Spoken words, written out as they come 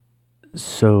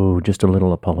So, just a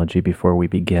little apology before we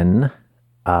begin.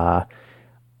 Uh,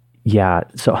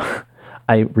 so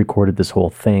I recorded this whole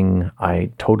thing. I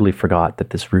totally forgot that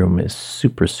this room is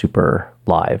super, super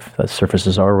live. The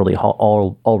surfaces are really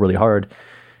all really hard,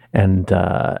 and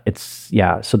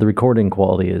so the recording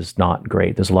quality is not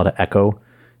great. There's a lot of echo,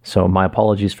 so my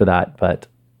apologies for that. But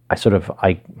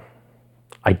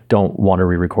I don't want to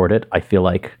re-record it. I feel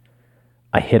like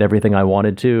I hit everything I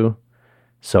wanted to.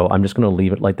 So I'm just going to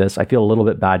leave it like this. I feel a little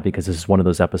bit bad because this is one of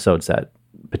those episodes that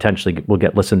potentially will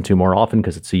get listened to more often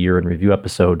because it's a year in review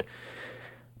episode.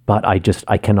 But I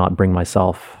cannot bring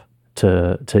myself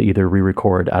to either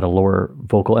re-record at a lower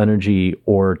vocal energy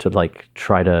or to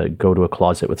try to go to a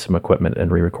closet with some equipment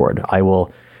and re-record. I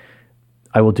will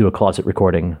do a closet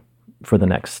recording for the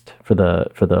next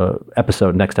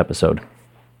episode.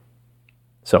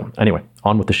 So anyway,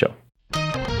 on with the show.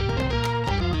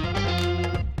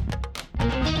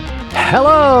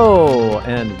 Hello,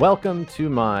 and welcome to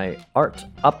my Art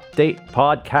Update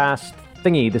podcast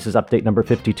thingy. This is update number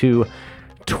 52,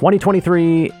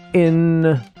 2023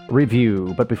 in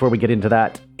review. But before we get into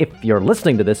that, if you're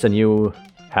listening to this and you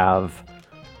have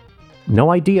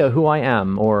no idea who I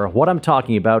am or what I'm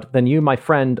talking about, then you, my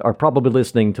friend, are probably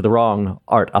listening to the wrong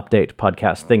Art Update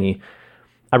podcast thingy.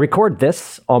 I record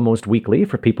this almost weekly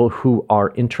for people who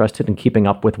are interested in keeping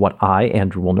up with what I,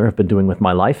 Andrew Woolner, have been doing with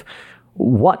my life.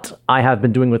 What I have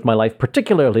been doing with my life,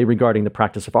 particularly regarding the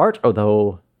practice of art,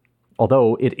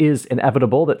 although it is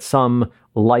inevitable that some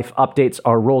life updates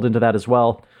are rolled into that as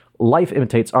well. Life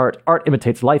imitates art, art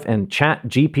imitates life, and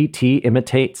ChatGPT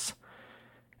imitates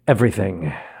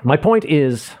everything. My point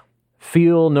is,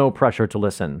 feel no pressure to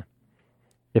listen.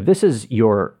 If this is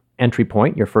your entry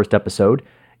point, your first episode,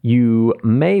 you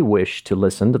may wish to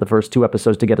listen to the first two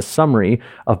episodes to get a summary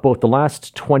of both the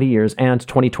last 20 years and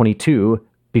 2022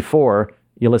 before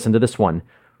you listen to this one.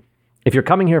 If you're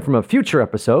coming here from a future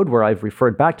episode where I've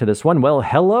referred back to this one, well,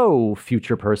 hello,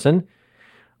 future person.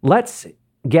 Let's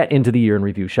get into the year in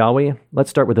review, shall we? Let's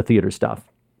start with the theater stuff.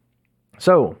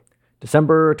 So,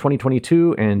 December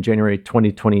 2022 and January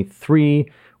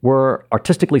 2023 were,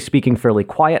 artistically speaking, fairly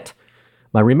quiet.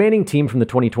 My remaining team from the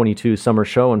 2022 summer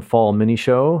show and fall mini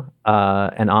show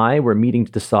and I were meeting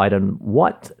to decide on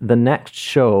what the next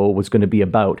show was going to be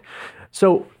about.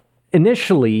 So,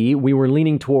 initially, we were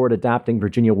leaning toward adapting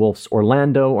Virginia Woolf's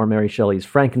Orlando or Mary Shelley's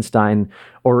Frankenstein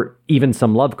or even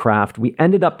some Lovecraft. We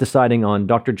ended up deciding on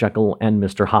Dr. Jekyll and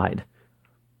Mr. Hyde.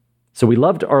 So we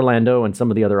loved Orlando and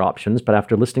some of the other options, but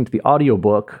after listening to the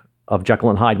audiobook of Jekyll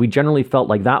and Hyde, we generally felt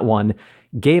like that one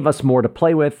gave us more to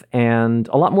play with and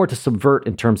a lot more to subvert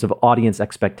in terms of audience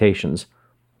expectations.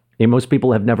 Most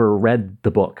people have never read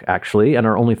the book, actually, and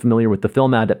are only familiar with the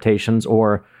film adaptations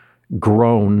or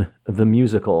Grown, the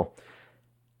musical.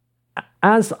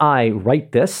 As I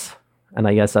write this, and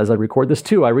I guess as I record this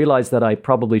too, I realize that I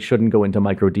probably shouldn't go into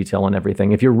micro detail on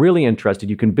everything. If you're really interested,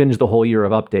 you can binge the whole year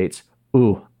of updates.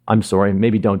 Ooh, I'm sorry,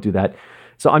 maybe don't do that.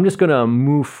 So I'm just going to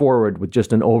move forward with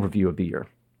just an overview of the year.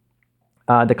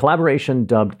 The collaboration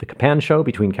dubbed The Capan Show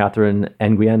between Catherine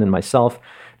Nguyen and myself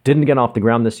didn't get off the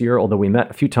ground this year, although we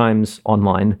met a few times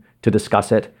online to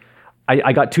discuss it.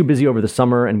 I got too busy over the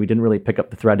summer and we didn't really pick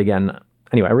up the thread again.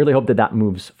 Anyway, I really hope that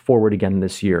moves forward again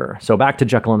this year. So back to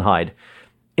Jekyll and Hyde.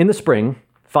 In the spring,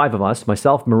 5 of us,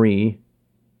 myself, Marie,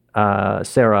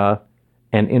 Sarah,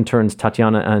 and interns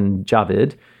Tatiana and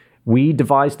Javid, we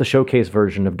devised the showcase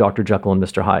version of Dr. Jekyll and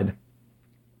Mr. Hyde.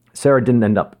 Sarah didn't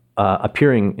end up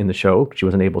appearing in the show. She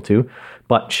wasn't able to,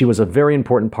 but she was a very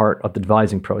important part of the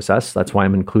devising process. That's why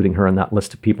I'm including her in that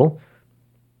list of people.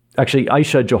 Actually,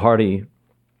 Aisha Johari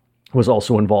was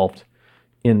also involved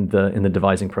in the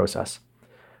devising process.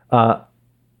 So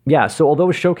although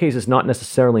a showcase is not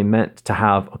necessarily meant to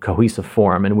have a cohesive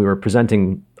form, and we were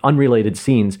presenting unrelated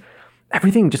scenes,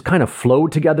 everything just kind of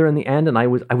flowed together in the end, and I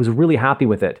was really happy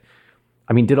with it.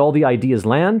 I mean, did all the ideas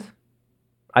land?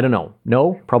 I don't know.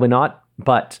 No, probably not.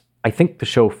 But I think the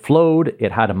show flowed.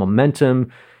 It had a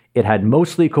momentum. It had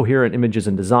mostly coherent images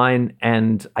and design,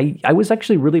 and I was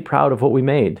actually really proud of what we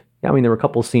made. Yeah, I mean, there were a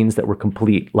couple of scenes that were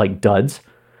complete, like duds.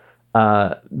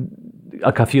 A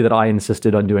few that I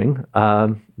insisted on doing.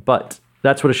 But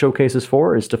that's what a showcase is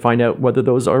for, is to find out whether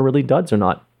those are really duds or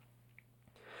not.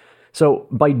 So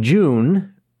by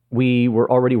June, we were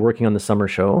already working on the summer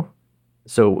show.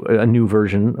 So a new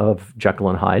version of Jekyll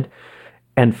and Hyde.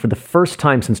 And for the first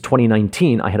time since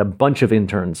 2019, I had a bunch of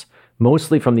interns,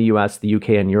 mostly from the US, the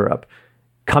UK, and Europe,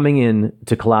 coming in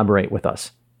to collaborate with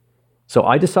us. So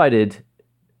I decided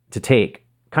to take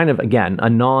kind of, again, a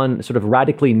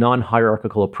radically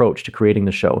non-hierarchical approach to creating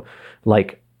the show,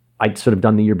 like I'd sort of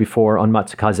done the year before on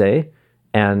Matsukaze,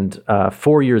 and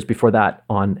 4 years before that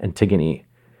on Antigone.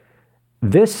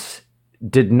 This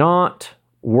did not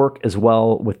work as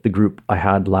well with the group I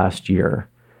had last year.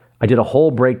 I did a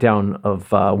whole breakdown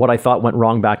of what I thought went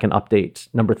wrong back in update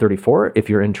number 34, if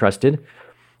you're interested.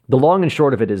 The long and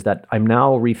short of it is that I'm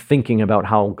now rethinking about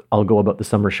how I'll go about the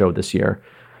summer show this year.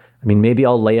 I mean, maybe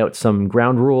I'll lay out some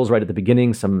ground rules right at the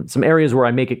beginning, some areas where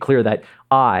I make it clear that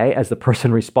I, as the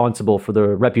person responsible for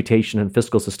the reputation and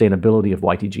fiscal sustainability of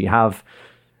YTG, have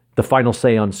the final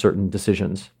say on certain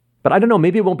decisions. But I don't know,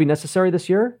 maybe it won't be necessary this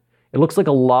year. It looks like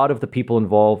a lot of the people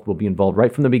involved will be involved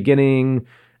right from the beginning.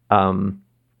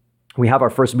 We have our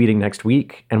first meeting next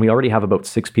week, and we already have about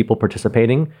 6 people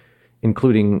participating,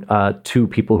 including 2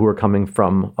 people who are coming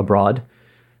from abroad.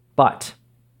 But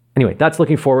anyway, that's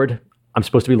looking forward. I'm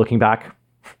supposed to be looking back.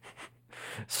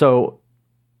 So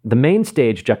the main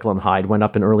stage, Jekyll and Hyde, went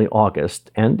up in early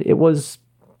August, and it was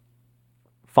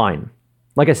fine.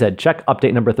 Like I said, check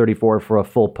update number 34 for a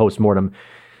full post-mortem.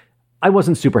 I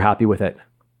wasn't super happy with it.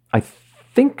 I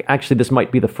think actually this might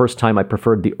be the first time I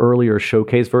preferred the earlier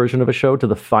showcase version of a show to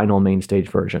the final main stage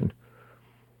version.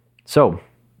 So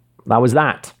that was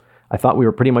that. I thought we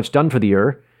were pretty much done for the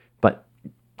year, but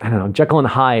I don't know, Jekyll and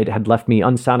Hyde had left me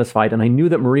unsatisfied, and I knew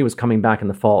that Marie was coming back in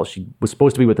the fall. She was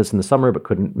supposed to be with us in the summer, but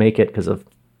couldn't make it because of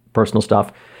personal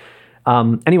stuff.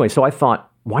 Anyway, so I thought,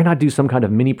 why not do some kind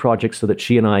of mini project so that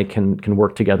she and I can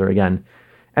work together again?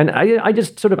 And I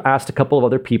just sort of asked a couple of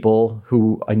other people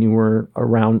who I knew were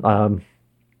around.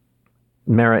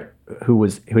 Merritt, who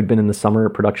had been in the summer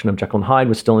production of Jekyll and Hyde,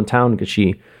 was still in town because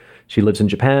she lives in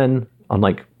Japan,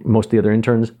 unlike most of the other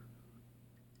interns.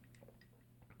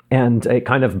 And it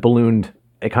kind of ballooned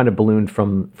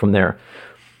from there.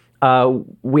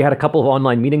 We had a couple of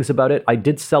online meetings about it. I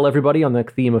did sell everybody on the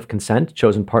theme of consent,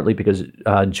 chosen partly because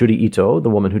Judy Ito, the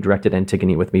woman who directed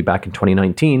Antigone with me back in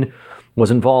 2019,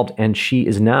 was involved, and she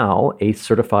is now a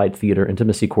certified theater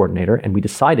intimacy coordinator. And we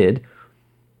decided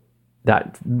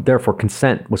that therefore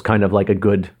consent was kind of like a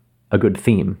good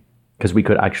theme, because we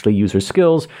could actually use her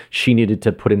skills. She needed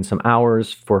to put in some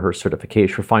hours for her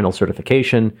certification, for final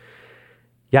certification.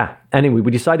 Yeah. Anyway,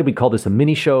 we decided we'd call this a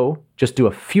mini show, just do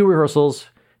a few rehearsals,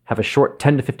 have a short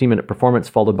 10 to 15 minute performance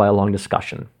followed by a long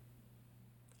discussion.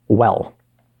 Well,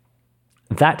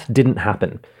 that didn't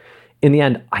happen. In the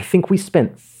end, I think we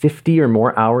spent 50 or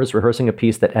more hours rehearsing a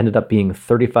piece that ended up being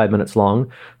 35 minutes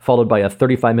long, followed by a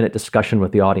 35-minute discussion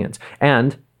with the audience.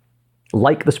 And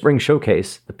like the spring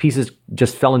showcase, the pieces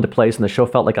just fell into place and the show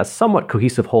felt like a somewhat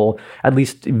cohesive whole, at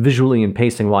least visually and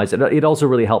pacing-wise. It also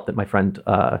really helped that my friend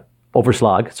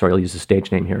Overslag, sorry, I'll use the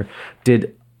stage name here,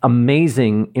 did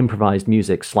amazing improvised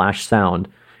music / sound.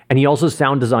 And he also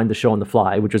sound designed the show on the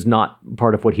fly, which was not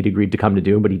part of what he'd agreed to come to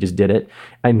do, but he just did it,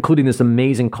 including this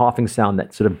amazing coughing sound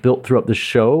that sort of built throughout the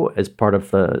show as part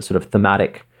of the sort of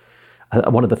thematic,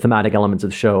 one of the thematic elements of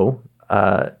the show.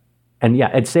 And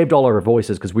yeah, it saved all our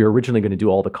voices because we were originally going to do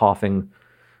all the coughing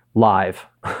live.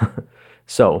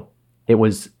 So it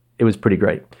was pretty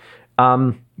great.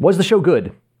 Was the show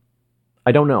good?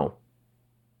 I don't know.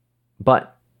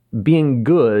 But being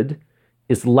good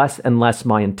is less and less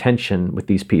my intention with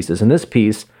these pieces. And this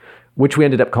piece, which we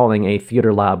ended up calling a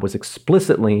theater lab, was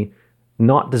explicitly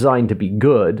not designed to be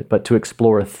good, but to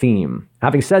explore a theme.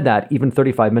 Having said that, even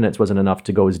 35 minutes wasn't enough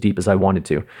to go as deep as I wanted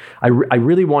to. I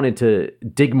really wanted to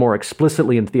dig more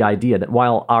explicitly into the idea that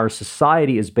while our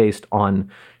society is based on...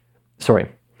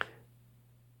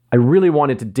 I really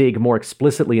wanted to dig more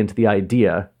explicitly into the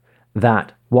idea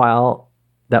that while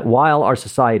our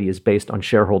society is based on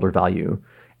shareholder value,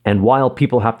 and while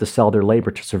people have to sell their labor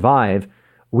to survive,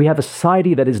 we have a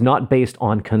society that is not based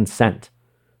on consent.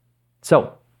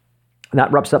 So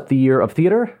that wraps up the year of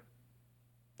theater.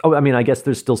 Oh, I mean, I guess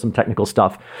there's still some technical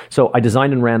stuff. So I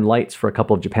designed and ran lights for a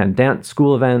couple of Japan Dance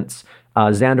School events.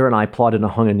 Xander and I plotted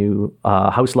and hung a new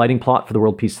house lighting plot for the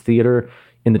World Peace Theater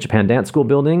in the Japan Dance School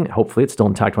building. Hopefully it's still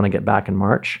intact when I get back in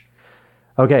March.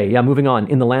 Okay, yeah, moving on.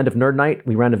 In the Land of Nerd Night,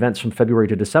 we ran events from February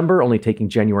to December, only taking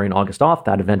January and August off.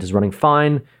 That event is running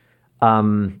fine.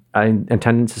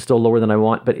 Attendance is still lower than I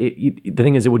want, but the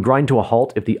thing is, it would grind to a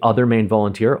halt if the other main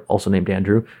volunteer, also named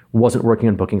Andrew, wasn't working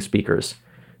on booking speakers.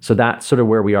 So that's sort of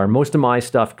where we are. Most of my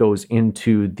stuff goes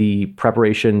into the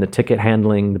preparation, the ticket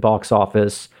handling, the box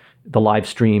office, the live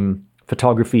stream,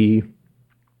 photography,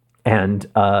 and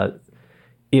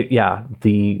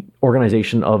the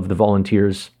organization of the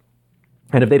volunteers.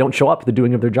 And if they don't show up, the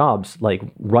doing of their jobs, like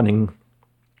running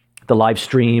the live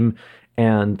stream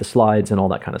and the slides and all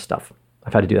that kind of stuff.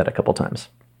 I've had to do that a couple times.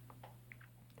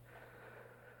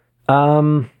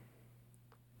 In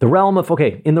the realm of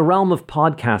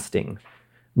podcasting,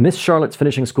 Miss Charlotte's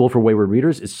Finishing School for Wayward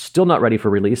Readers is still not ready for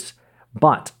release,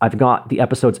 But I've got the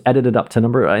episodes edited up to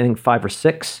number, I think, 5 or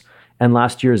 6. And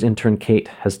last year's intern, Kate,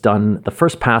 has done the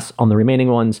first pass on the remaining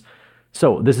ones.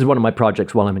 So this is one of my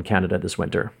projects while I'm in Canada this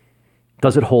winter.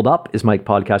 Does It Hold Up is my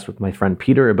podcast with my friend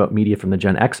Peter about media from the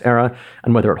Gen X era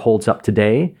and whether it holds up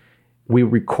today. We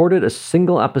recorded a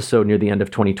single episode near the end of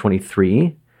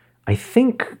 2023. I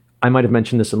think I might have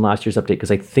mentioned this in last year's update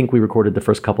because I think we recorded the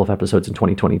first couple of episodes in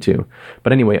 2022.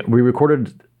 But anyway, we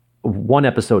recorded one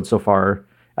episode so far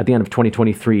at the end of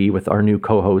 2023 with our new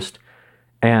co-host.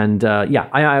 And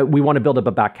we want to build up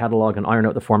a back catalog and iron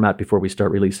out the format before we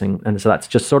start releasing. And so that's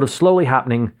just sort of slowly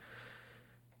happening.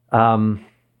 Sort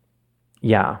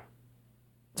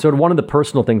of one of the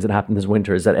personal things that happened this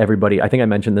winter is that everybody, I think I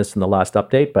mentioned this in the last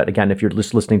update, but again, if you're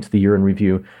just listening to the year in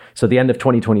review. So the end of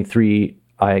 2023,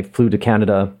 I flew to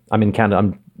Canada. I'm in Canada.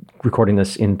 I'm recording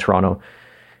this in Toronto.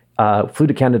 Flew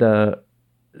to Canada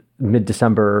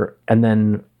mid-December and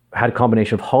then had a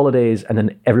combination of holidays and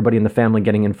then everybody in the family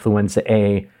getting influenza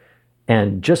A.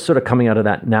 And just sort of coming out of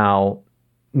that now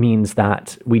means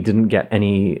that we didn't get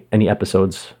any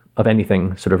episodes of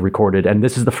anything sort of recorded. And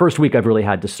this is the first week I've really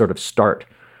had to sort of start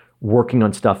working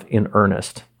on stuff in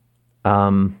earnest.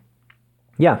 So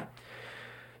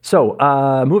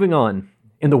moving on.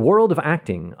 In the world of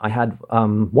acting, I had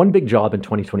one big job in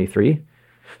 2023.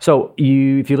 So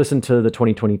if you listen to the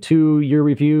 2022 year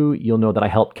review, you'll know that I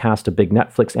helped cast a big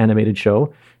Netflix animated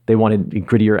show. They wanted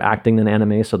grittier acting than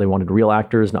anime, so they wanted real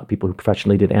actors, not people who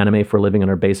professionally did anime for a living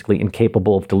and are basically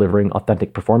incapable of delivering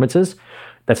authentic performances.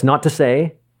 That's not to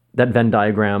say that Venn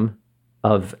diagram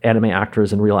of anime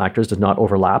actors and real actors does not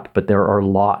overlap, but there are a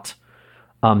lot.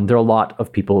 There are a lot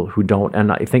of people who don't,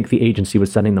 and I think the agency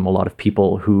was sending them a lot of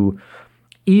people who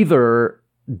either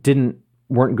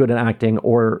weren't good at acting,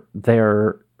 or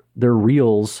their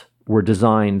reels were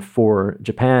designed for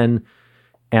Japan,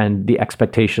 and the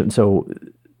expectation. So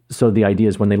the idea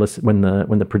is when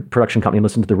the production company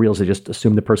listened to the reels, they just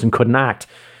assumed the person couldn't act.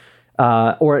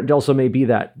 Or it also may be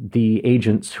that the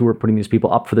agents who were putting these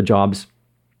people up for the jobs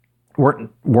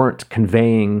weren't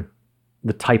conveying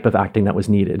the type of acting that was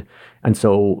needed. And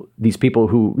so these people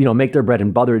who, make their bread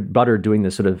and butter doing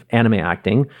this sort of anime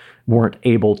acting weren't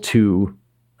able to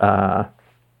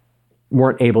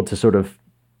sort of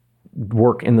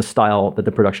work in the style that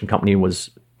the production company was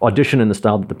audition in the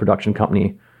style that the production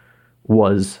company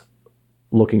was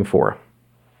looking for.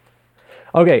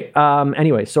 Okay,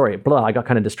 anyway, sorry, I got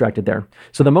kind of distracted there.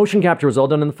 So the motion capture was all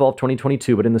done in the fall of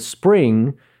 2022, but in the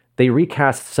spring, they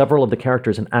recast several of the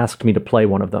characters and asked me to play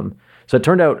one of them. So it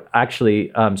turned out,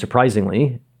 actually,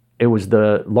 surprisingly, it was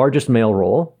the largest male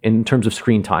role in terms of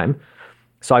screen time.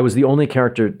 So I was the only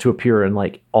character to appear in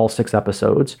like all 6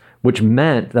 episodes, which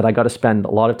meant that I got to spend a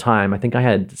lot of time. I think I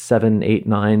had 7, 8,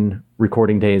 9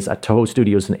 recording days at Toho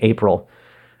Studios in April.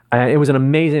 It was an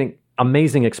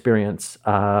amazing experience.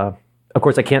 Of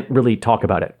course, I can't really talk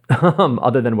about it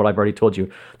other than what I've already told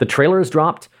you. The trailer is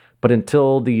dropped, but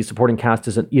until the supporting cast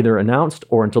is either announced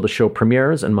or until the show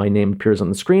premieres and my name appears on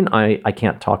the screen, I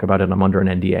can't talk about it. I'm under an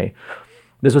NDA.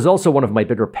 This was also one of my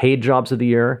bigger paid jobs of the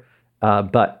year,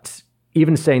 but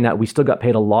even saying that, we still got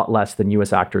paid a lot less than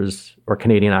US actors or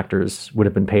Canadian actors would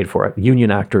have been paid for it.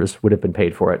 Union actors would have been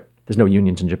paid for it. There's no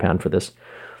unions in Japan for this.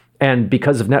 And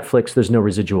because of Netflix, there's no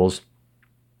residuals.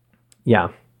 Yeah,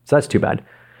 so that's too bad.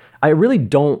 I really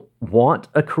don't want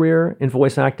a career in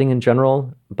voice acting in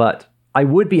general, but I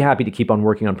would be happy to keep on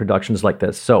working on productions like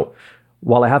this. So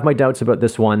while I have my doubts about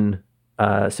this one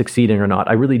succeeding or not,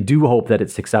 I really do hope that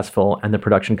it's successful and the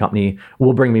production company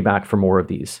will bring me back for more of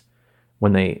these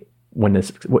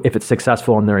if it's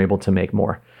successful and they're able to make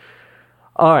more.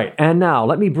 All right, and now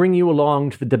let me bring you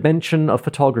along to the dimension of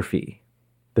photography.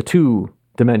 The 2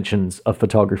 dimensions of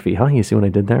photography. You see what I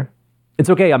did there? It's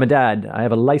okay, I'm a dad. I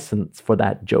have a license for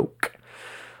that joke.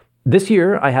 This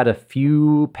year, I had a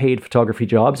few paid photography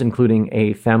jobs, including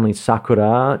a family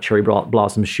sakura cherry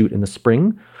blossom shoot in the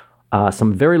spring,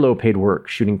 some very low-paid work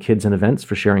shooting kids and events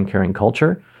for Sharing Caring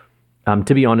Culture.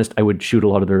 To be honest, I would shoot a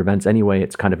lot of their events anyway.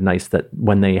 It's kind of nice that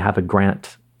when they have a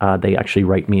grant, they actually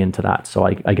write me into that, so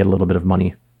I get a little bit of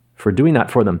money for doing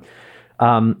that for them.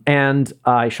 And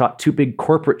I shot 2 big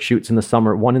corporate shoots in the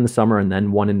summer, one in the summer and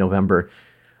then one in November.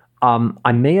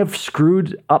 I may have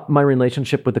screwed up my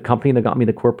relationship with the company that got me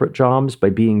the corporate jobs by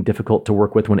being difficult to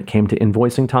work with when it came to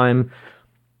invoicing time.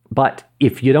 But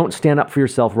if you don't stand up for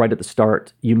yourself right at the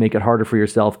start, you make it harder for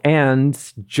yourself and,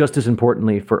 just as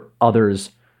importantly, for others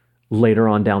later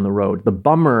on down the road. The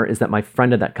bummer is that my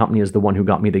friend at that company is the one who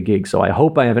got me the gig, so I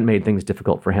hope I haven't made things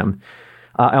difficult for him.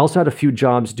 I also had a few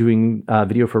jobs doing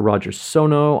video for Roger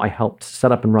Sono. I helped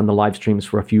set up and run the live streams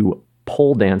for a few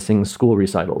pole dancing school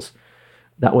recitals.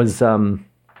 That was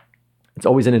It's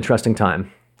always an interesting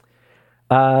time.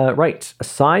 Right.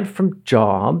 Aside from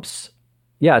jobs,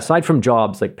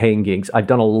 like paying gigs, I've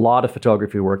done a lot of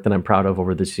photography work that I'm proud of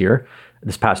over this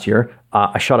past year.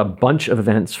 I shot a bunch of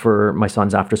events for my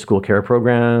son's after-school care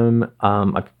program.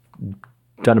 I've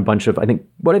done a bunch of,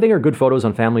 what I think are good photos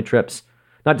on family trips.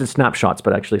 Not just snapshots,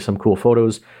 but actually some cool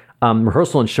photos.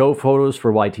 Rehearsal and show photos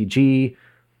for YTG.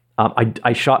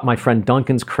 I shot my friend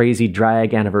Duncan's crazy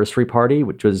drag anniversary party,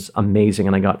 which was amazing,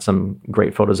 and I got some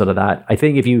great photos out of that. I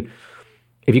think if you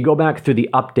go back through the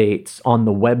updates on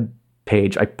the web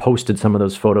page, I posted some of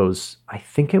those photos. I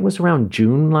think it was around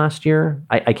June last year.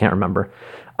 I can't remember.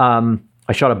 I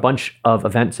shot a bunch of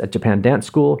events at Japan Dance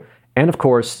School, and of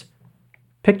course,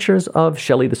 pictures of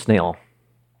Shelly the Snail.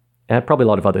 And probably a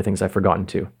lot of other things I've forgotten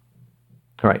too.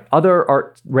 All right,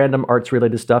 other random arts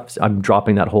related stuff. I'm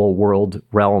dropping that whole world,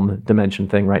 realm, dimension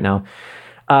thing right now.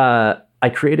 I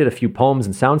created a few poems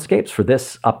and soundscapes for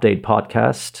this update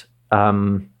podcast.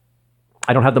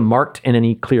 I don't have them marked in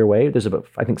any clear way. There's about,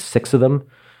 I think, 6 of them.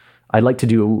 I'd like to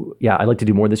do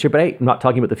more this year, but hey, I'm not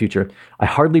talking about the future. I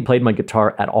hardly played my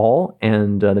guitar at all,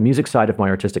 and the music side of my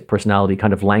artistic personality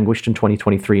kind of languished in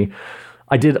 2023.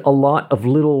 I did a lot of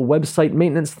little website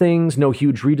maintenance things, no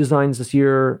huge redesigns this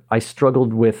year. I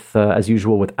struggled with, as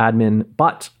usual, with admin,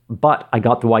 but I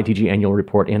got the YTG annual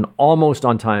report in almost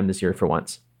on time this year for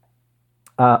once.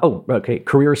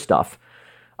 Career stuff.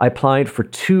 I applied for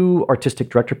 2 artistic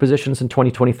director positions in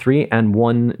 2023 and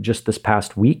 1 just this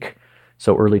past week,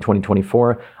 so early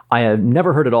 2024. I have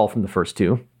never heard at all from the first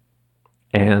 2,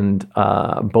 and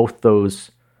both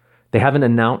those, they haven't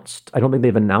announced, I don't think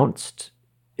they've announced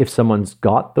if someone's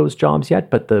got those jobs yet,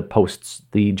 but the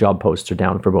job posts are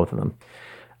down for both of them.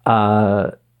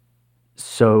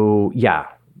 So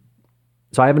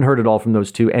I haven't heard at all from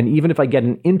those 2. And even if I get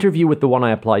an interview with the one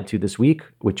I applied to this week,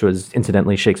 which was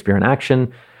incidentally Shakespeare in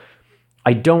Action,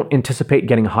 I don't anticipate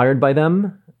getting hired by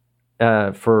them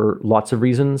for lots of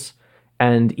reasons.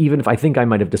 And even if I think I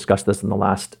might have discussed this in the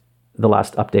last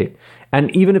update,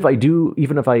 and even if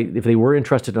they were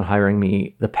interested in hiring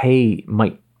me, the pay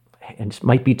might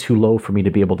be too low for me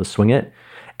to be able to swing it.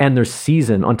 And their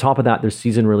season, on top of that, their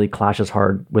season really clashes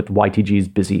hard with YTG's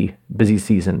busy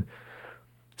season.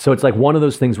 So it's like one of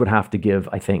those things would have to give,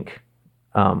 I think,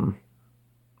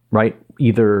 right?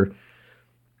 Either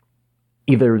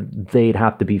they'd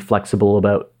have to be flexible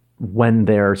about when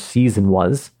their season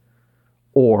was,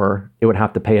 or it would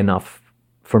have to pay enough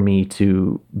for me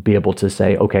to be able to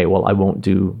say, okay, well, I won't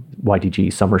do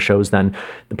YTG summer shows then.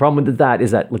 The problem with that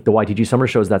is that, like, the YTG summer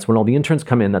shows, that's when all the interns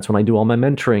come in. That's when I do all my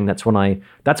mentoring. That's when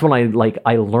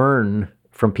I learn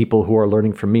from people who are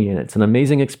learning from me. And it's an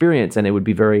amazing experience. And it would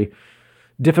be very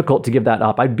difficult to give that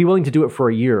up. I'd be willing to do it for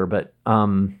a year, but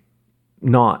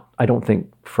I don't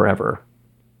think forever.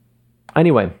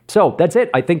 Anyway, so that's it.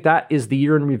 I think that is the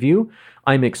year in review.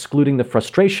 I'm excluding the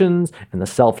frustrations and the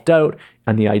self-doubt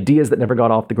and the ideas that never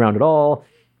got off the ground at all.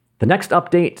 The next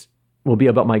update will be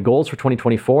about my goals for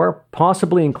 2024,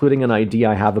 possibly including an idea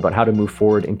I have about how to move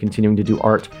forward in continuing to do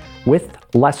art with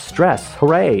less stress.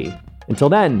 Hooray! Until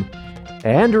then,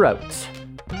 and you're out.